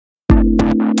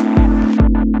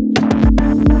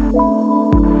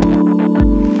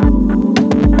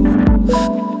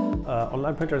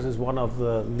Onlineprinters is one of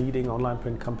the leading online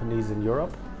print companies in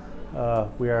Europe.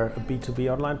 We are a B2B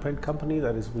online print company.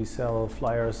 That is, we sell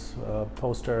flyers,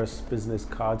 posters, business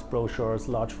cards, brochures,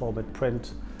 large format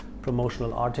print,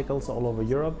 promotional articles all over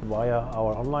Europe via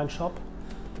our online shop.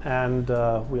 And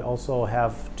we also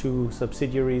have two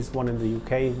subsidiaries, one in the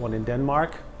UK, one in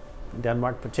Denmark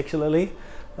particularly,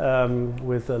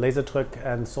 with Lasertryk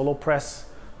and Solopress,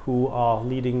 who are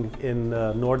leading in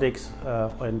Nordics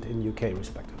and in UK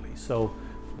respectively. So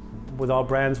with our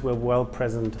brands, we're well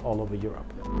present all over Europe.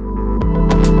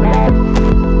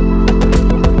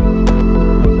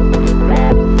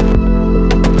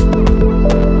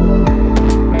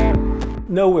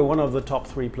 No, we're one of the top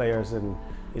 3 players in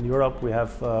Europe. We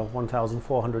have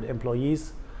 1,400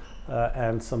 employees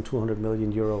and some 200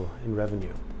 million euro in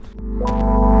revenue.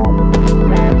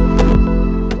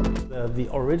 The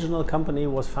original company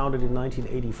was founded in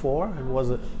 1984. It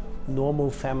was a normal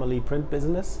family print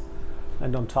business.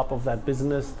 And on top of that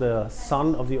business, the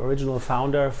son of the original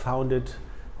founder founded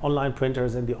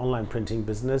Onlineprinters in the online printing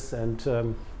business.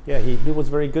 And yeah, he was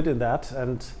very good in that.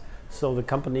 And so the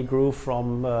company grew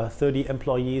from 30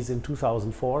 employees in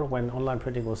 2004 when online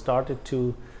printing was started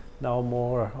to now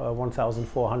more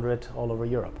 1,400 all over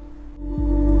Europe.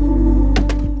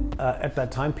 At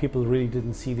that time, people really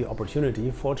didn't see the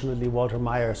opportunity. Fortunately, Walter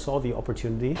Meyer saw the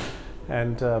opportunity,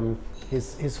 and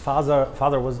his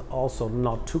father was also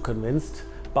not too convinced,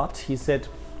 but he said,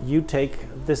 you take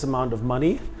this amount of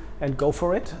money and go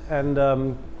for it, and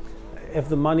if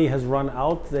the money has run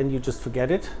out, then you just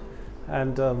forget it.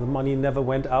 And the money never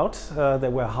went out. There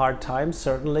were hard times,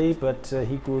 certainly, but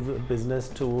he grew the business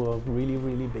to a really,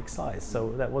 really big size.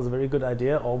 So that was a very good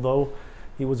idea, although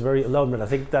he was very alone. But I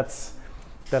think that's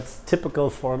typical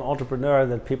for an entrepreneur,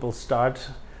 that people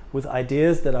start with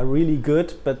ideas that are really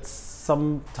good, but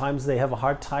sometimes they have a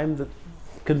hard time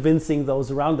convincing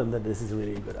those around them that this is a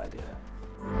really good idea.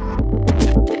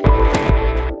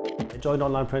 I joined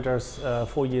Onlineprinters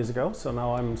 4 years ago, so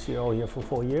now I'm CEO here for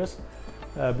 4 years.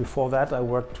 Before that, I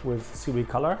worked with CW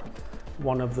Color,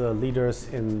 one of the leaders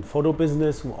in photo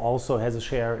business, who also has a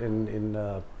share in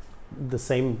the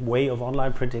same way of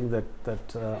online printing that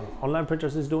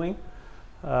Onlineprinters is doing.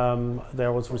 There I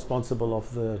was responsible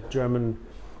of the German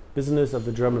business, of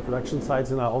the German production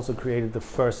sites, and I also created the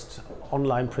first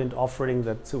online print offering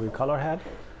that CW Color had.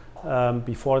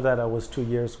 Before that, I was 2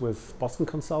 years with Boston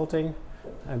Consulting,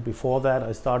 and before that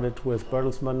I started with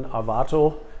Bertelsmann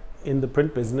Arvato in the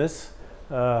print business,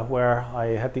 where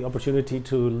I had the opportunity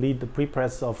to lead the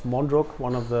prepress of Mondruck,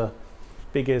 one of the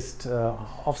biggest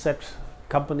offset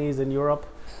companies in Europe.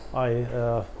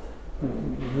 I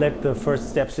led the first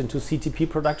steps into CTP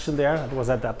production there. It was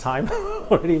at that time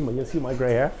already. You see my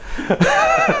gray hair.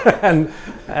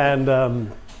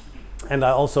 and I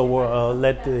also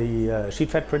led the sheet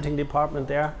fed printing department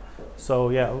there. So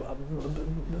yeah,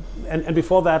 and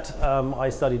before that I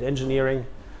studied engineering,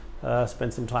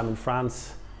 spent some time in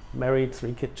France, married,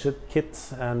 3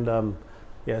 kids, and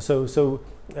yeah. So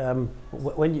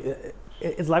when you,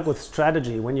 it's like with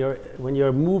strategy. When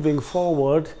you're moving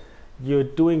forward, you're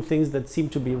doing things that seem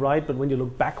to be right, but when you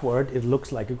look backward, it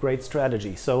looks like a great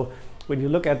strategy. So when you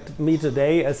look at me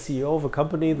today as CEO of a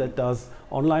company that does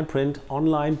online print,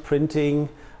 online printing,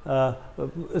 a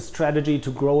strategy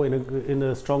to grow in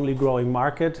a strongly growing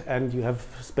market, and you have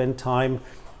spent time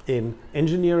in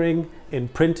engineering, in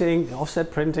printing,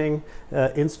 offset printing,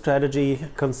 in strategy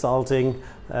consulting,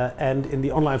 and in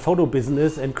the online photo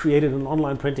business, and created an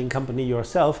online printing company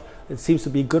yourself, it seems to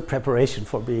be good preparation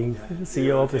for being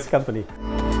CEO of this company.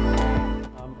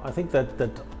 I think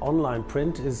that online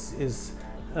print is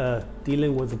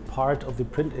dealing with a part of the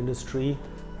print industry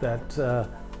that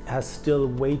has still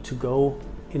way to go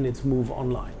in its move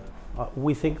online.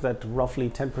 We think that roughly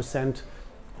 10%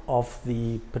 of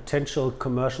the potential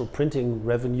commercial printing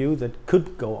revenue that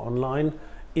could go online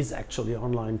is actually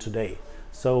online today.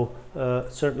 So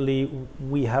certainly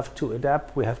we have to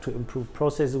adapt, we have to improve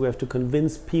processes, we have to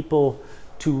convince people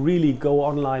to really go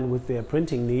online with their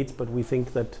printing needs, but we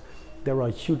think that there are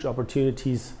huge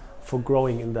opportunities for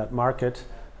growing in that market.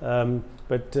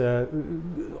 But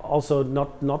also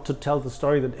not to tell the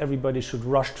story that everybody should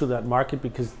rush to that market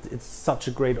because it's such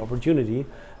a great opportunity.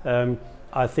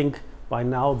 I think by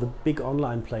now the big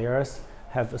online players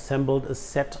have assembled a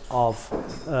set of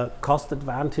cost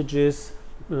advantages,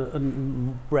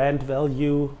 brand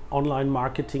value, online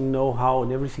marketing know-how,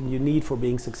 and everything you need for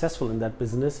being successful in that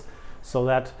business, so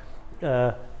that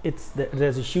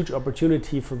there's a huge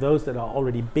opportunity for those that are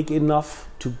already big enough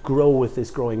to grow with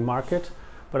this growing market.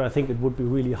 But I think it would be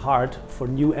really hard for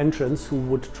new entrants who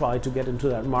would try to get into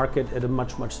that market at a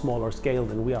much, much smaller scale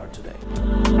than we are today.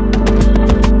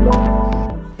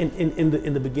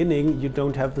 in the beginning, you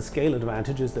don't have the scale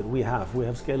advantages that we have. We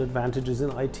have scale advantages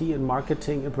in IT, in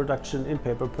marketing, in production, in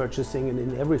paper purchasing, and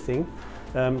in everything.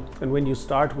 And when you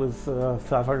start with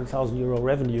 500,000 euro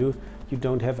revenue, you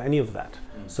don't have any of that.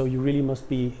 So you really must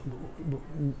be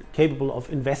capable of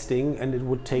investing, and it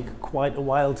would take quite a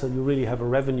while till you really have a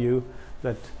revenue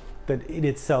that in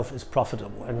itself is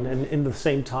profitable. And in the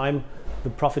same time, the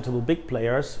profitable big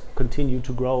players continue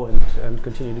to grow and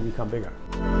continue to become bigger.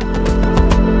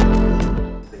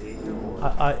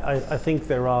 I think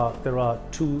there are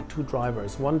two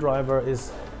drivers. One driver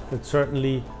is that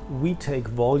certainly we take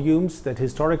volumes that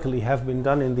historically have been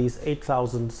done in these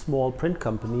 8,000 small print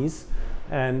companies,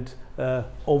 and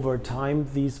over time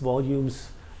these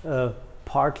volumes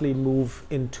partly move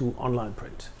into online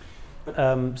print.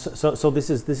 So this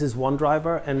is one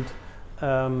driver, and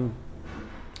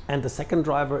the second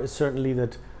driver is certainly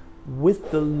that with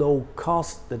the low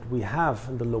cost that we have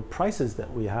and the low prices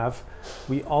that we have,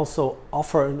 we also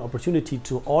offer an opportunity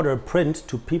to order print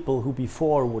to people who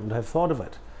before wouldn't have thought of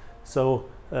it. So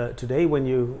today, when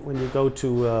you go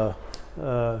to,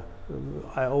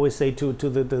 I always say to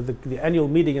the annual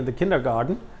meeting in the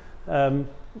kindergarten,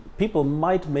 people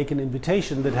might make an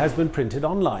invitation that has been printed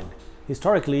online.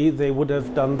 Historically, they would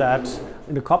have done that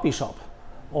in a copy shop,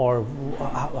 or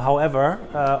however,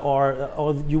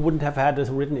 or you wouldn't have had a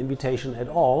written invitation at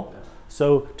all.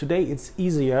 So today it's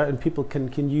easier, and people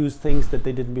can use things that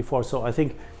they didn't before. So I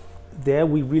think there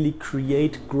we really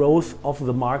create growth of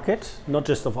the market, not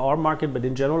just of our market, but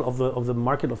in general of the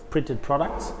market of printed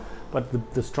products.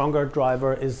 But the stronger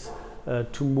driver is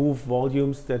to move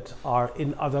volumes that are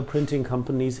in other printing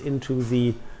companies into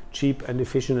the cheap and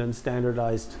efficient and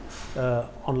standardized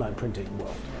online printing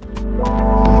world.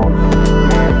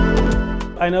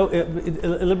 I know a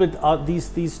little bit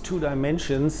these two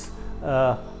dimensions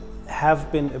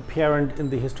have been apparent in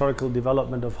the historical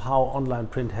development of how online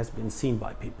print has been seen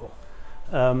by people.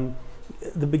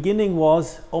 The beginning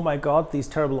was, oh my God, these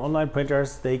terrible online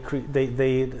printers, they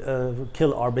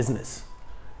kill our business.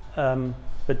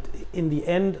 But in the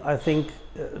end, I think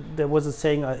there was a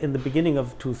saying in the beginning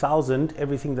of 2000,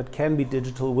 everything that can be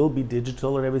digital will be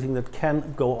digital, and everything that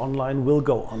can go online will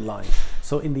go online.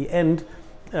 So in the end,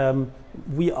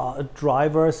 we are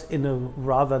drivers in a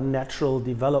rather natural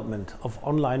development of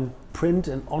online print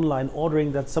and online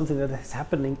ordering. That's something that is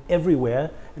happening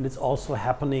everywhere, and it's also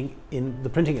happening in the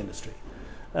printing industry.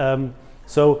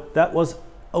 So that was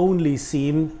only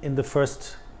seen in the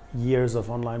first years of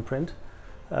online print.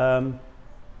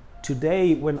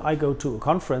 Today, when I go to a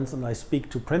conference and I speak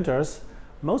to printers,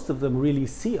 most of them really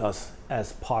see us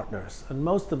as partners, and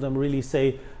most of them really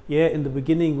say, yeah, in the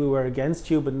beginning we were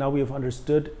against you, but now we have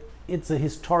understood it's a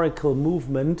historical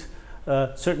movement.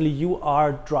 Certainly you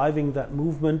are driving that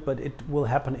movement, but it will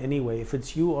happen anyway. If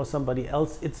it's you or somebody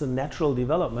else, it's a natural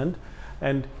development,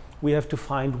 and we have to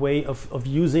find a way of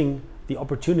using the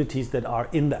opportunities that are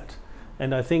in that.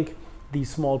 And I think these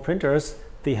small printers,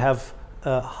 they have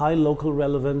high local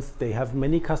relevance, they have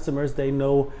many customers, they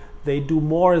know they do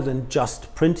more than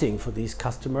just printing for these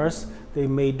customers. They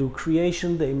may do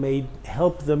creation, they may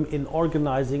help them in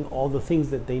organizing all the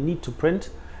things that they need to print,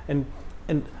 and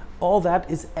all that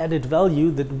is added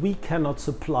value that we cannot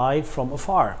supply from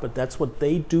afar, but that's what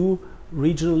they do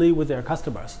regionally with their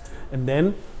customers. And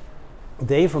then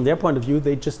they, from their point of view,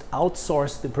 they just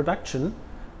outsource the production,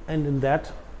 and in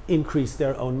that increase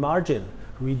their own margin,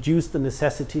 reduce the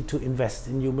necessity to invest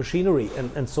in new machinery,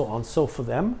 and so on. So for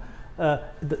them,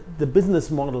 the business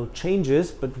model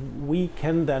changes, but we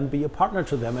can then be a partner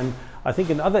to them. And I think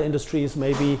in other industries,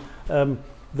 maybe the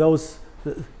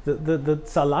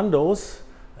Zalandos,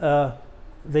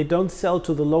 they don't sell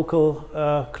to the local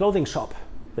clothing shop.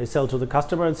 They sell to the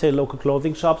customer and say, local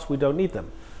clothing shops, we don't need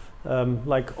them.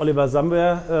 Like Oliver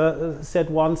Samwer said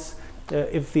once,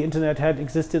 if the internet had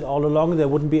existed all along, there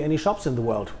wouldn't be any shops in the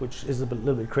world, which is a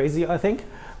little bit crazy, I think.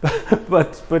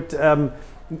 but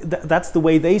that's the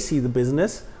way they see the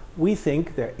business. We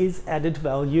think there is added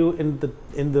value in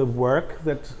the work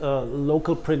that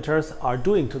local printers are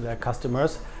doing to their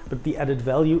customers, but the added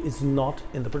value is not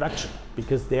in the production,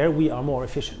 because there we are more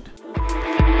efficient.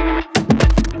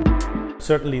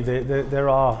 Certainly there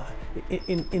are,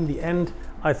 in the end,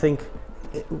 I think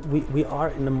we are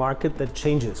in a market that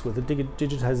changes. With the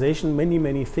digitization,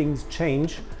 many things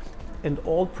change, and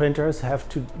all printers have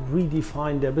to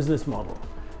redefine their business model.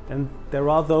 And there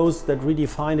are those that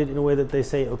redefine it in a way that they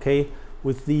say, okay,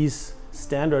 with these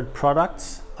standard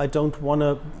products, I don't want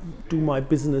to do my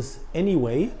business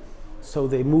anyway. So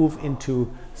they move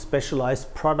into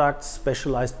specialized products,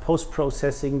 specialized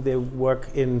post-processing. They work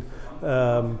in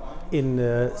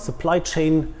supply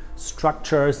chain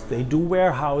structures, they do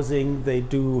warehousing, they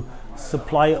do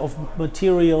supply of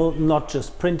material, not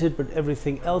just printed, but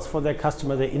everything else for their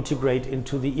customer. They integrate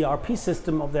into the ERP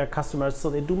system of their customers. So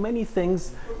they do many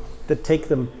things that take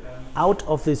them out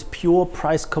of this pure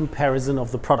price comparison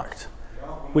of the product,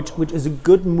 which is a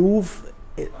good move,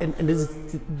 and is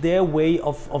their way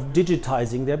of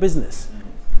digitizing their business.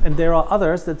 And there are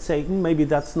others that say, maybe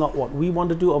that's not what we want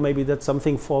to do, or maybe that's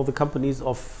something for the companies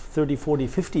of 30, 40,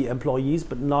 50 employees,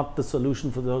 but not the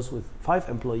solution for those with 5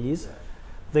 employees.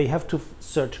 They have to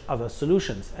search other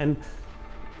solutions. And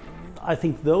I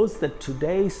think those that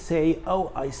today say,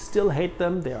 oh, I still hate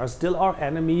them, they are still our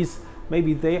enemies,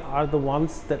 maybe they are the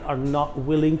ones that are not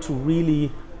willing to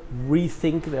really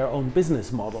rethink their own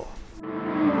business model.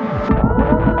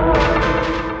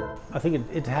 I think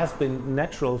it has been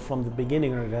natural from the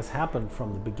beginning, or it has happened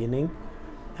from the beginning.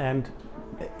 And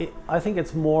I think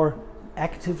it's more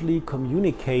actively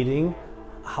communicating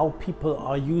how people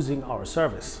are using our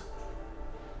service.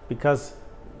 Because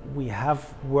we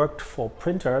have worked for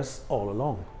printers all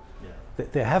along. Yeah.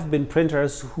 There have been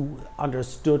printers who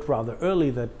understood rather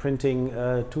early that printing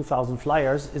 2,000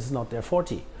 flyers is not their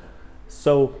forte.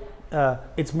 So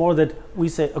it's more that we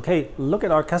say, okay, look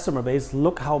at our customer base,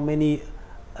 look how many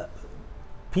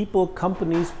people,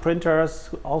 companies, printers,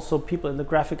 also people in the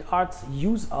graphic arts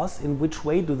use us. In which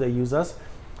way do they use us?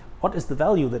 What is the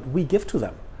value that we give to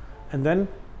them? And then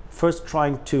first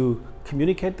trying to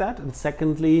communicate that, and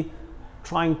secondly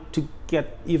trying to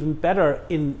get even better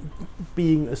in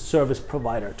being a service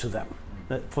provider to them.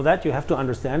 For that you have to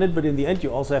understand it, but in the end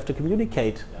you also have to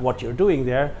communicate what you're doing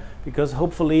there, because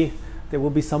hopefully there will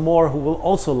be some more who will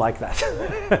also like that.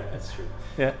 That's true.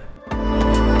 Yeah.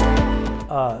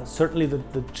 Certainly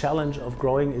the challenge of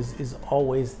growing is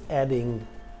always adding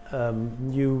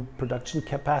new production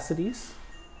capacities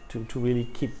to really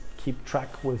keep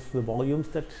track with the volumes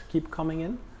that keep coming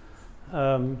in.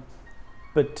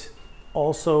 But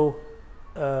also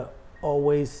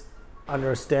always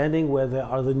understanding where there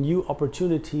are the new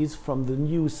opportunities from the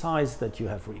new size that you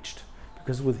have reached.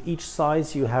 Because with each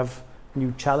size you have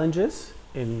new challenges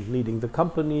in leading the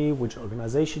company, which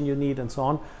organization you need and so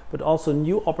on, but also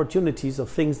new opportunities of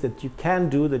things that you can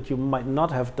do that you might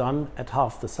not have done at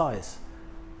half the size.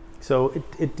 So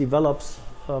it develops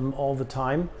all the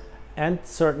time, and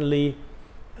certainly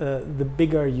the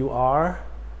bigger you are,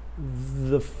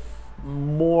 the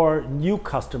more new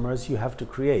customers you have to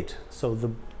create. So the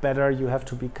better you have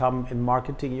to become in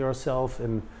marketing yourself,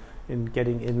 in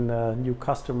getting in new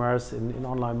customers, in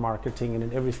online marketing, and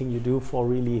in everything you do for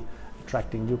really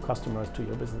attracting new customers to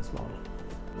your business model.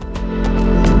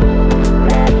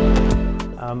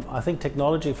 I think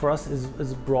technology for us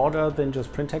is broader than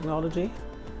just print technology.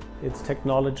 It's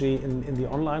technology in the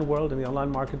online world, in the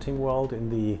online marketing world, in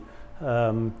the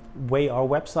way our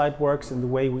website works, in the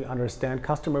way we understand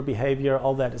customer behavior.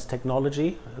 All that is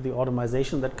technology. The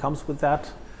automation that comes with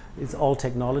that is all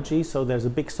technology. So there's a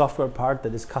big software part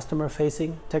that is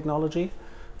customer-facing technology.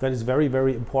 That is very,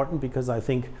 very important, because I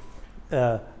think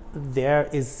there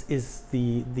is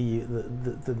the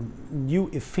new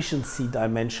efficiency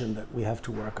dimension that we have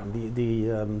to work on.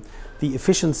 The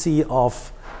efficiency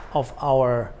of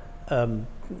our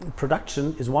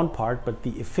production is one part, but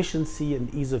the efficiency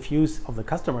and ease of use of the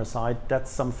customer side,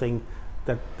 that's something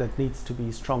that needs to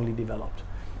be strongly developed.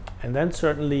 And then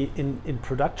certainly in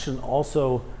production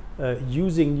also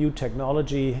using new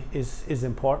technology is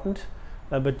important.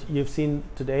 But you've seen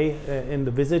today in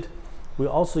the visit, we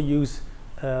also use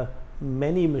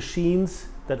many machines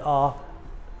that are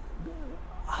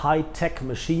high-tech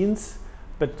machines,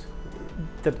 but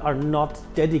that are not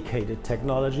dedicated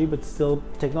technology, but still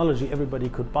technology everybody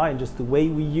could buy. And just the way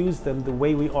we use them, the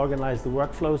way we organize the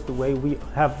workflows, the way we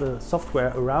have the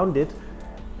software around it,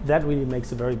 that really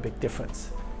makes a very big difference.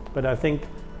 But I think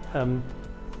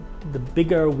the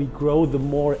bigger we grow, the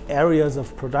more areas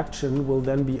of production will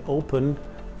then be open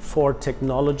for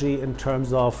technology in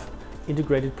terms of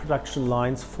integrated production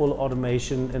lines, full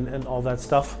automation, and all that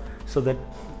stuff, so that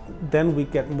then we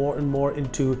get more and more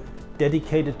into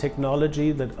dedicated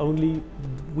technology that only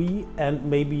we and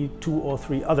maybe 2 or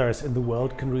 3 others in the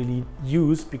world can really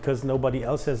use, because nobody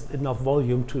else has enough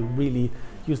volume to really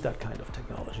use that kind of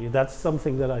technology. That's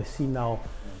something that I see now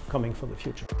coming for the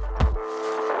future.